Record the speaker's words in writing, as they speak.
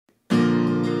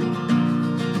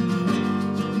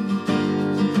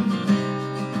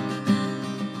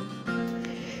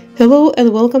Hello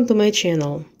and welcome to my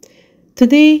channel.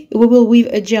 Today we will weave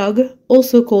a jug,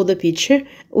 also called a pitcher,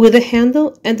 with a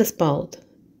handle and a spout.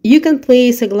 You can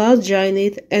place a glass jar in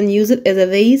it and use it as a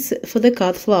vase for the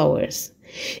cut flowers.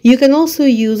 You can also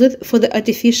use it for the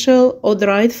artificial or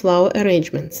dried flower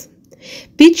arrangements.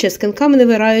 Pitchers can come in a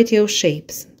variety of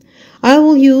shapes. I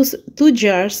will use two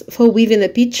jars for weaving a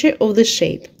pitcher of this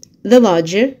shape. The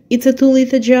larger, it's a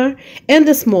 2-liter jar, and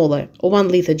the smaller,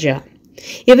 1-liter jar.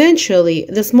 Eventually,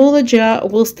 the smaller jar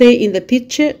will stay in the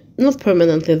pitcher, not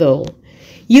permanently though.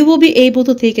 You will be able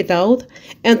to take it out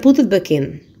and put it back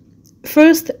in.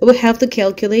 First, we have to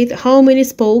calculate how many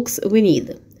spokes we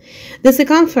need. The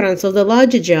circumference of the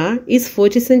larger jar is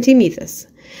 40 centimeters.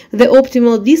 The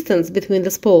optimal distance between the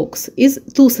spokes is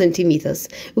 2 centimeters,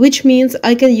 which means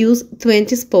I can use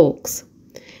 20 spokes.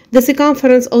 The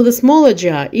circumference of the smaller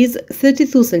jar is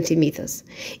 32 centimeters.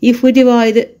 If we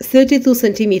divide 32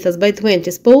 centimeters by 20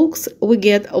 spokes, we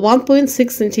get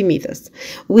 1.6 centimeters,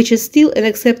 which is still an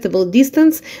acceptable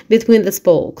distance between the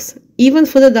spokes, even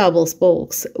for the double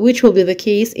spokes, which will be the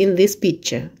case in this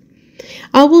picture.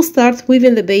 I will start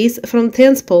weaving the base from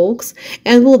 10 spokes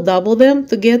and will double them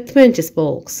to get 20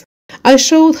 spokes. I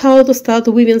showed how to start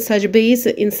weaving such base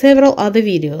in several other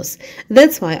videos.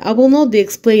 That's why I will not be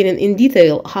explaining in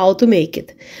detail how to make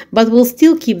it, but will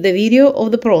still keep the video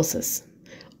of the process.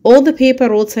 All the paper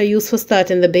rods I use for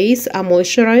starting the base are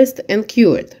moisturized and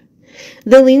cured.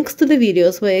 The links to the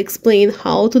videos where I explain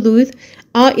how to do it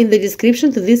are in the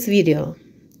description to this video.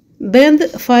 Bend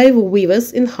 5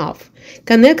 weavers in half,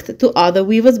 connect 2 other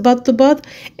weavers butt to butt,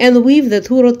 and weave the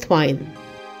 2-rod twine.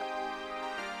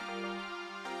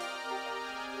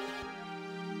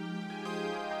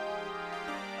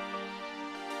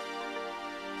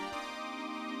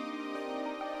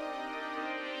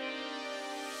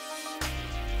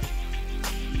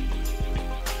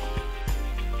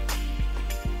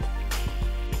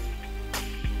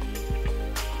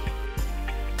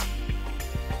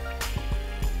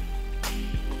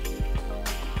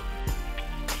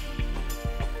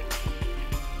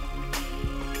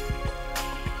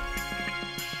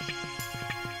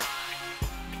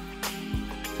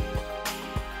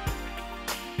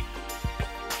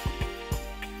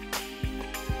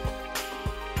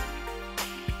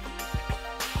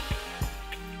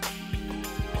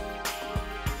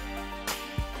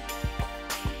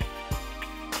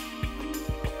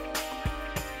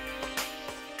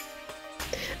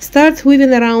 Start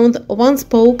weaving around 1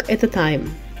 spoke at a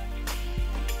time.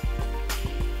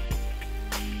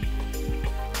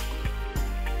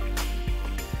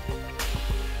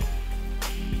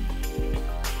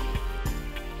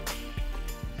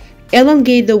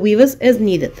 Elongate the weavers as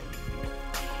needed.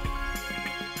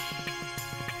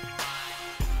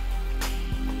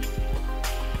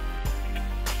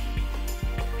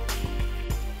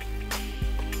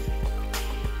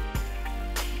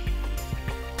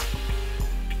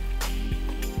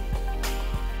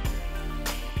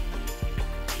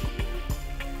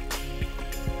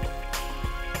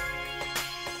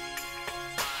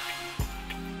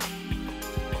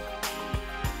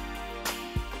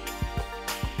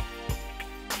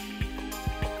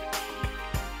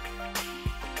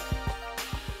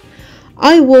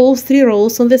 I wove 3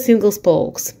 rows on the single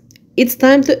spokes. It's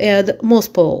time to add more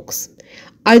spokes.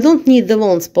 I don't need the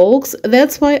long spokes,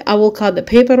 that's why I will cut the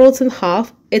paper rods in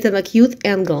half at an acute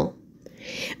angle.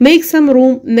 Make some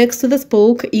room next to the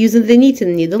spoke using the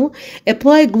knitting needle,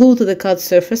 apply glue to the cut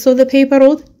surface of the paper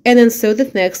rod and insert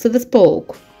it next to the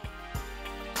spoke.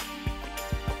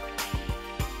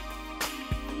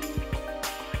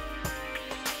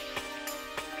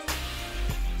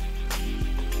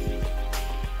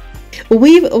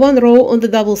 Weave 1 row on the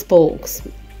double spokes.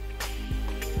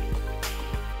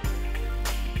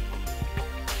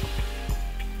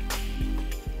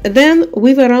 Then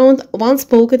weave around 1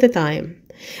 spoke at a time.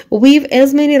 Weave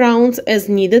as many rounds as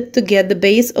needed to get the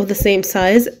base of the same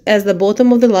size as the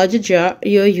bottom of the larger jar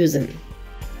you are using.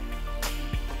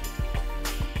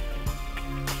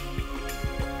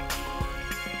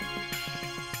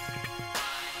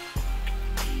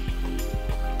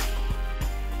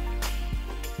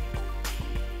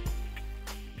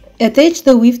 Attach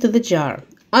the weave to the jar.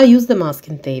 I use the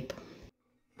masking tape.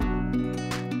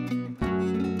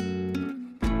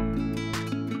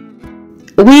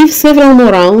 Weave several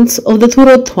more rounds of the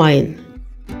 2-rod twine.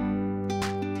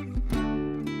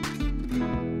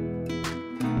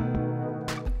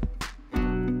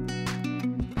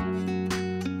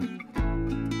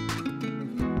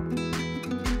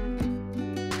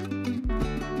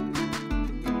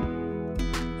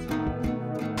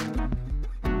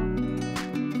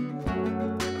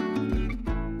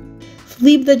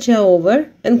 Flip the jar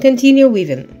over and continue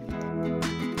weaving.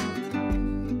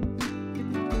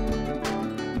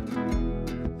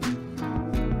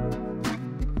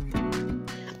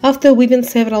 After weaving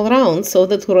several rounds of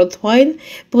the two-rod twine,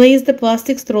 place the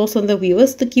plastic straws on the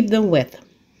weavers to keep them wet.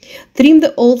 Trim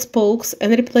the old spokes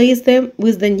and replace them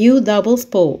with the new double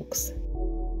spokes.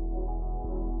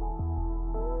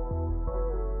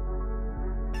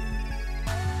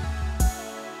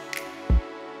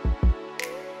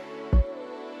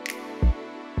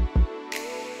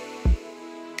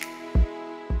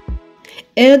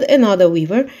 Add another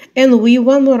weaver and weave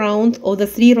one more round of the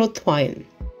three-rod twine.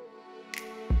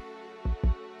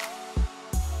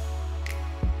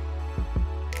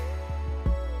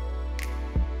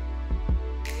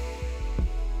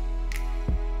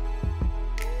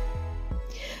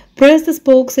 Press the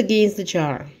spokes against the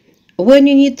jar. When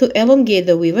you need to elongate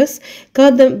the weavers,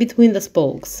 cut them between the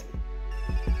spokes.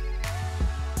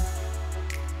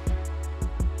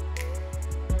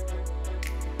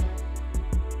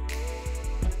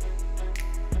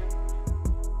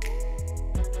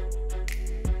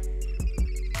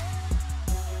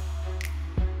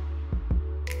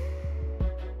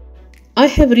 I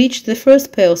have reached the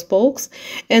first pair of spokes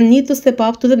and need to step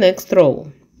up to the next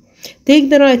row.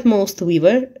 Take the rightmost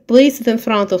weaver, place it in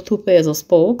front of two pairs of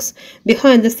spokes,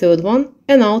 behind the third one,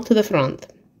 and out to the front.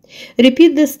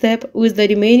 Repeat this step with the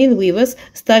remaining weavers,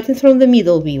 starting from the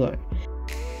middle weaver.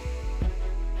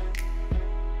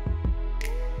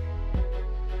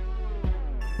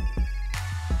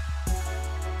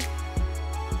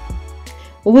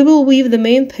 We will weave the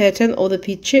main pattern of the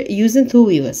picture using two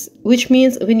weavers, which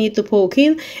means we need to poke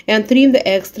in and trim the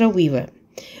extra weaver.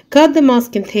 Cut the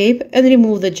masking tape and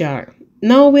remove the jar.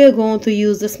 Now we are going to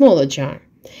use the smaller jar.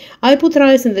 I put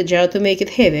rice in the jar to make it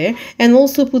heavier and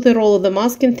also put a roll of the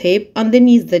masking tape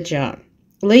underneath the jar.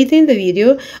 Later in the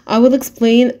video, I will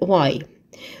explain why.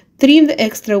 Trim the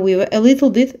extra weaver a little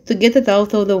bit to get it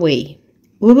out of the way.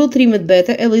 We will trim it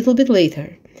better a little bit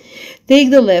later.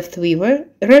 Take the left weaver,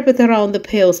 wrap it around the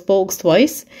pair of spokes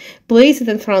twice, place it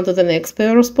in front of the next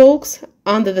pair of spokes,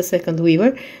 under the second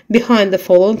weaver, behind the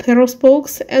following pair of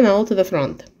spokes, and out to the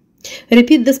front.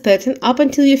 Repeat this pattern up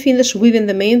until you finish weaving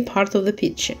the main part of the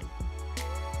picture.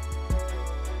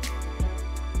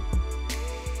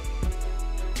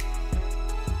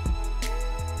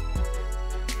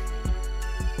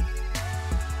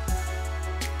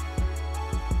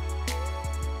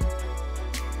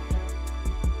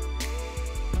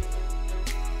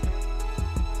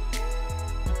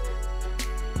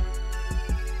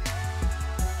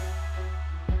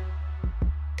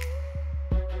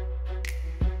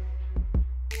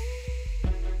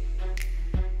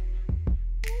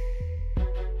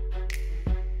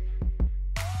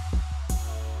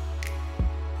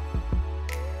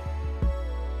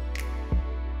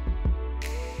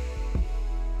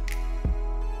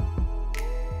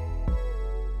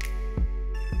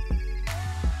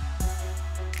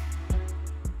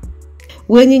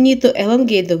 When you need to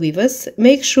elongate the weavers,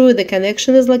 make sure the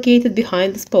connection is located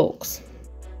behind the spokes.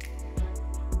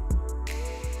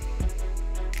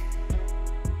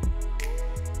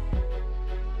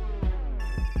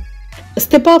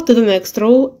 Step up to the next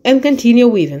row and continue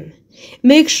weaving.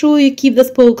 Make sure you keep the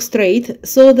spokes straight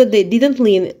so that they didn't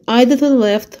lean either to the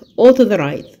left or to the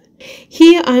right.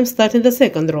 Here I am starting the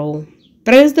second row.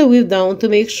 Press the weave down to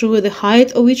make sure the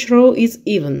height of each row is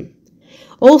even.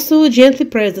 Also, gently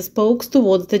press the spokes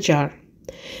towards the jar.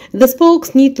 The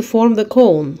spokes need to form the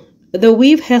cone. The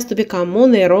weave has to become more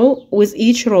narrow with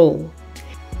each row.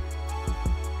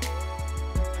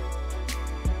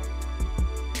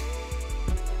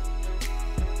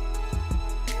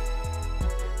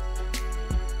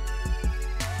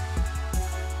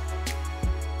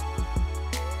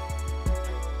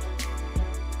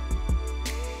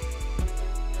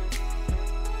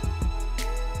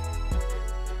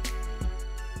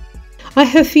 I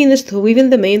have finished weaving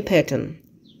the main pattern.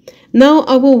 Now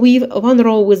I will weave one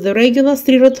row with the regular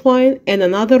 3-rod twine and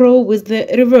another row with the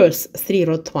reverse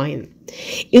 3-rod twine.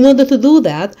 In order to do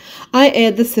that, I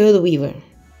add the third weaver.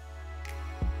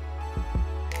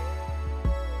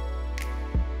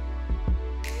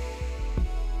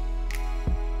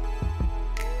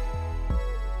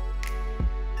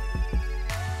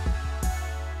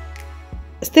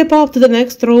 Step up to the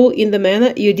next row in the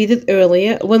manner you did it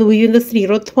earlier when weaving the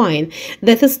 3-rod twine,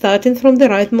 that is starting from the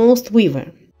rightmost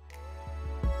weaver.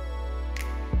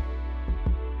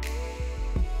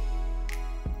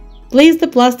 Place the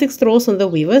plastic straws on the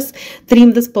weavers,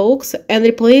 trim the spokes, and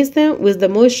replace them with the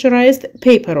moisturized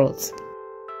paper rods.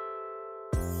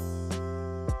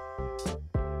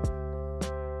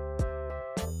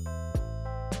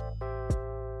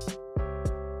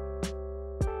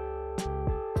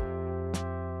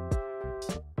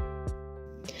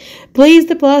 Place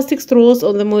the plastic straws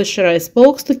on the moisturized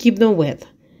spokes to keep them wet.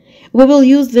 We will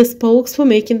use the spokes for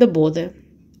making the border.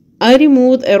 I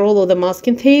removed a roll of the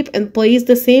masking tape and placed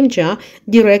the same jar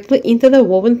directly into the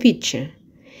woven picture.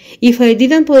 If I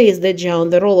didn't place the jar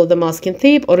on the roll of the masking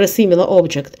tape or a similar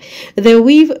object, the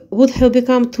weave would have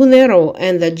become too narrow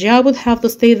and the jar would have to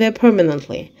stay there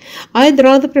permanently. I'd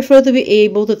rather prefer to be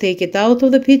able to take it out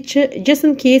of the picture just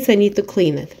in case I need to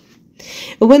clean it.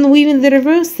 When weaving the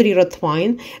reverse 3-rod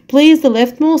twine, place the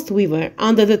leftmost weaver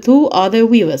under the 2 other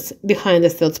weavers behind the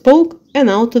 3rd spoke and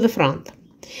out to the front.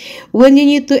 When you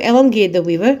need to elongate the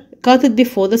weaver, cut it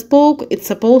before the spoke it's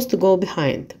supposed to go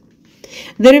behind.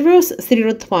 The reverse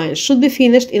 3-rod twine should be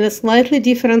finished in a slightly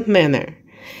different manner.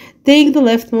 Take the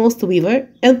leftmost weaver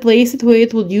and place it where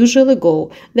it would usually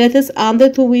go, that is under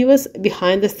 2 weavers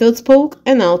behind the 3rd spoke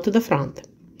and out to the front.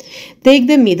 Take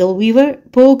the middle weaver,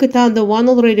 poke it under one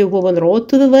already woven rod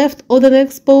to the left of the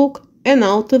next spoke and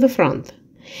out to the front.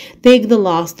 Take the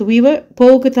last weaver,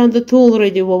 poke it under 2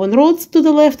 already woven rods to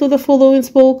the left of the following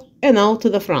spoke and out to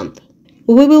the front.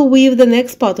 We will weave the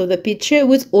next part of the picture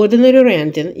with ordinary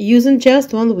rending using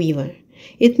just 1 weaver.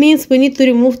 It means we need to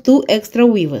remove 2 extra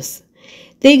weavers.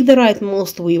 Take the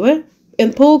rightmost weaver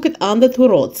and poke it under 2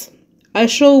 rods. I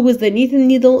show with the knitting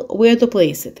needle where to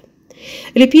place it.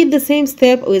 Repeat the same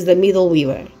step with the middle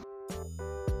weaver.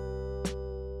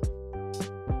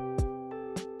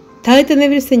 Tighten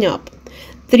everything up.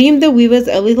 Trim the weavers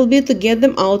a little bit to get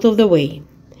them out of the way.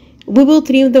 We will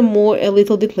trim them more a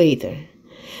little bit later.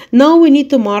 Now we need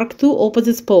to mark 2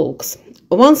 opposite spokes.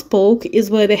 One spoke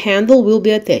is where the handle will be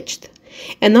attached.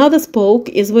 Another spoke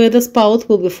is where the spout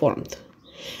will be formed.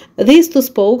 These 2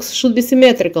 spokes should be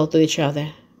symmetrical to each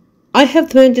other. I have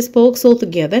 20 spokes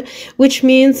altogether, which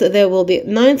means there will be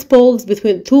 9 spokes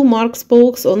between 2 marked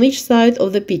spokes on each side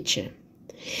of the picture.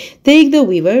 Take the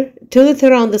weaver, turn it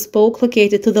around the spoke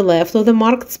located to the left of the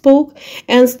marked spoke,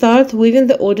 and start weaving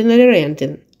the ordinary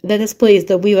rending. That is, place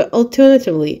the weaver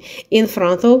alternatively in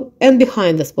front of and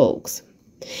behind the spokes.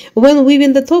 When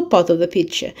weaving the top part of the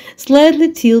picture,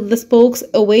 slightly tilt the spokes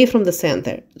away from the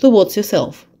center, towards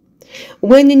yourself.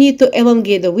 When you need to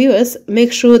elongate the weavers,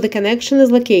 make sure the connection is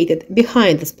located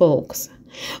behind the spokes.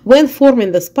 When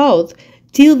forming the spout,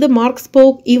 tilt the marked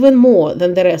spoke even more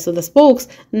than the rest of the spokes,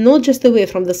 not just away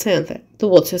from the center,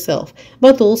 towards yourself,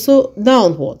 but also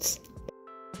downwards.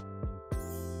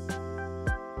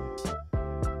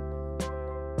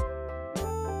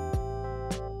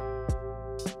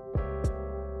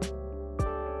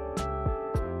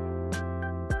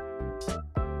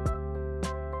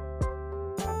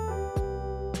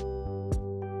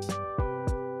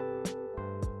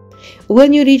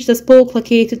 When you reach the spoke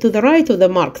located to the right of the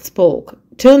marked spoke,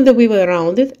 turn the weaver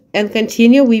around it and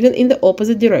continue weaving in the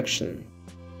opposite direction.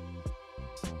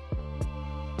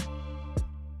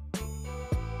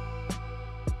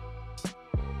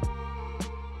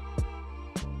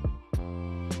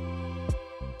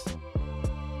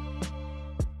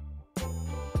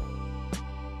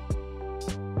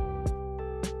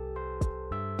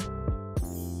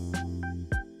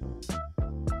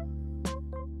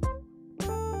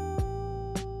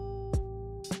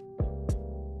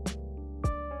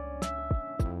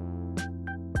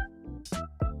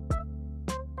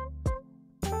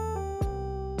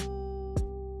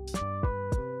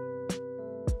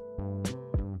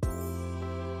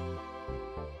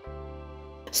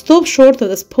 Stop short of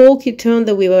the spoke you turned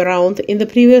the weaver around in the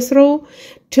previous row,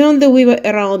 turn the weaver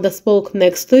around the spoke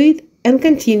next to it, and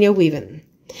continue weaving.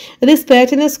 This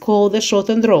pattern is called the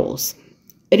shortened rows.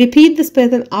 Repeat this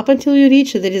pattern up until you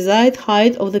reach the desired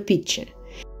height of the picture.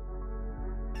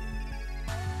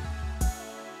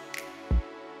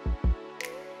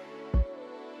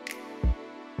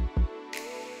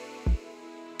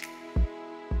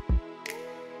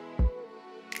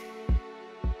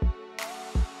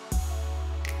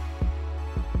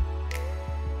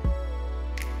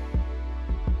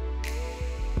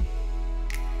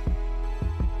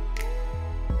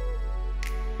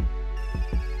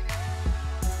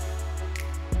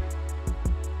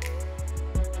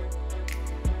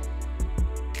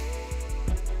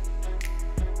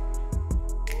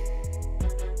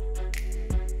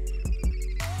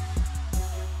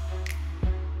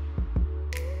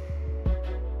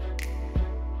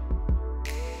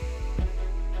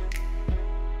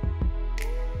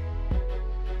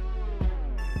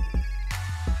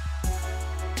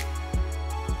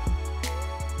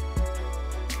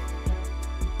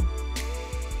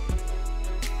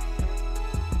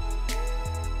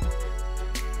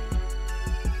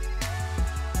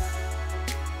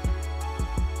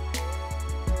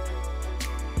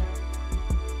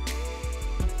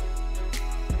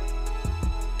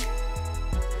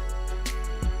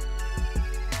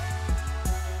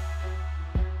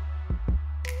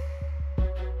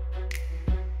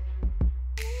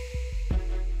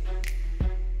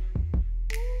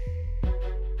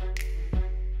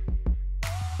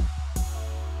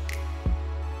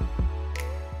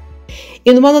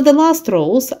 In one of the last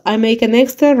rows, I make an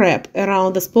extra wrap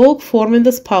around the spoke forming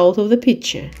the spout of the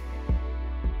pitcher.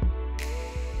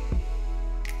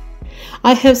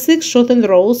 I have 6 shortened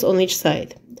rows on each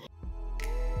side.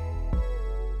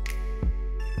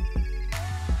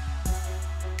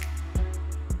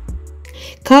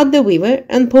 Cut the weaver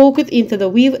and poke it into the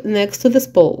weave next to the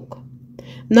spoke.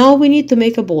 Now we need to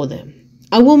make a border.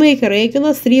 I will make a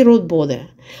regular 3-rod border.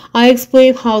 I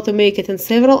explain how to make it in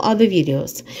several other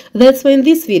videos. That's why in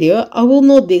this video I will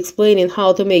not be explaining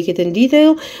how to make it in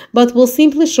detail, but will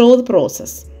simply show the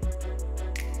process.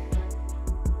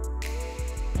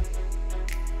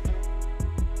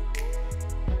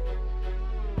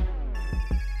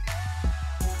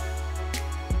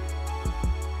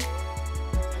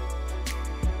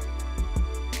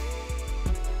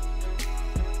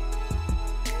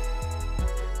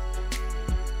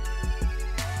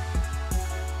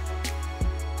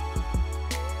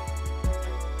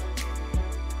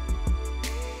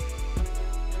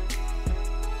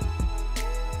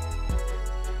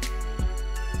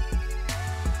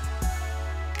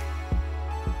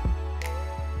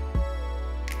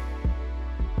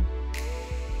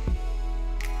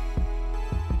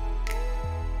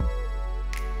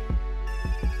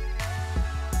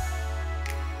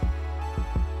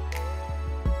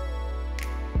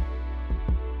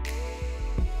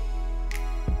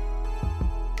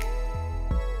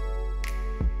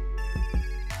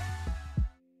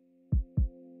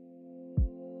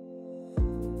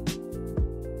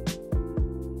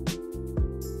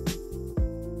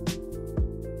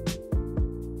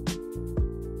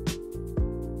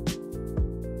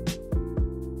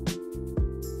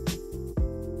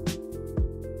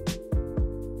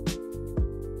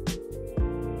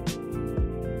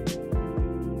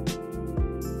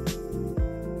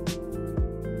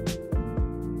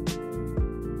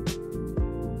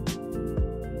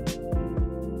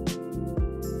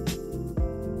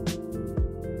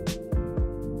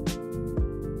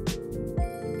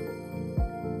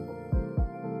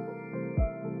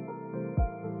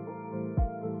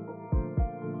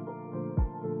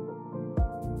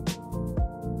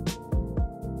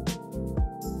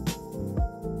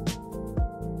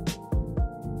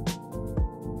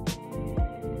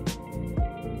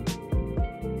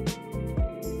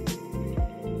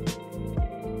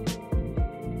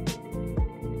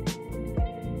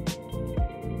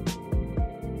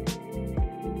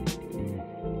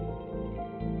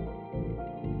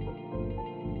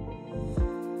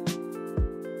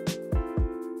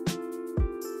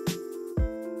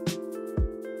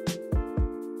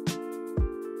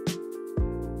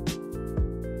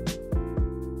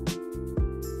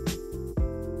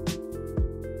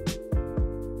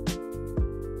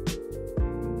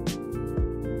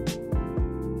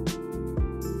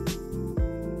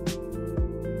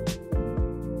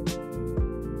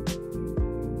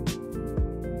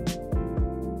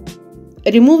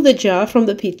 Remove the jar from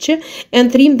the pitcher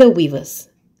and trim the weavers.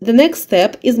 The next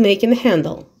step is making a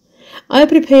handle. I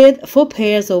prepared 4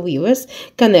 pairs of weavers,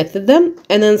 connected them,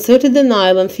 and inserted the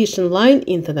nylon fishing line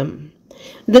into them.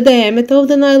 The diameter of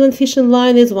the nylon fishing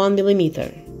line is 1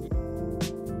 mm.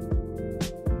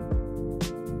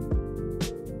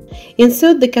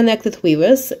 Insert the connected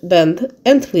weavers, bend,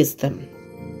 and twist them.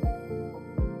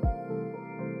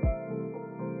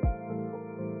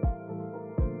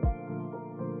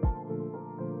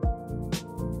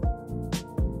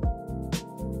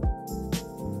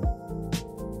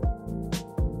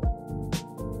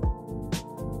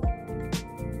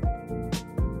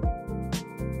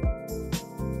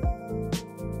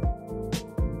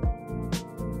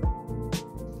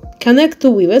 Connect 2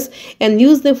 weavers and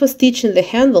use them for stitching the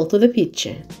handle to the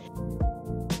pitcher.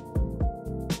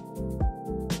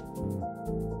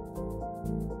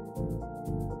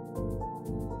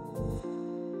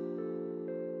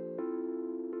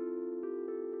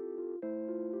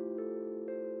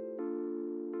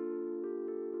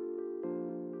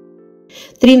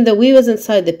 Trim the weavers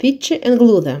inside the pitcher and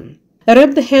glue them.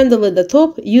 Wrap the handle at the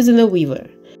top using a weaver.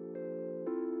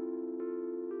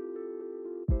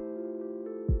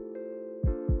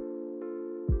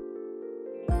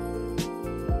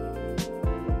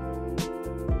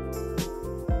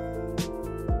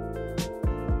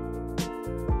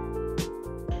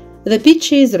 The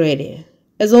pitcher is ready.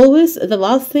 As always, the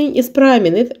last thing is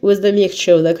priming it with the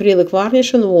mixture of the acrylic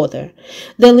varnish and water.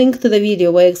 The link to the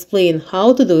video where I explain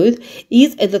how to do it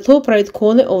is at the top right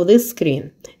corner of this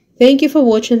screen. Thank you for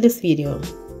watching this video.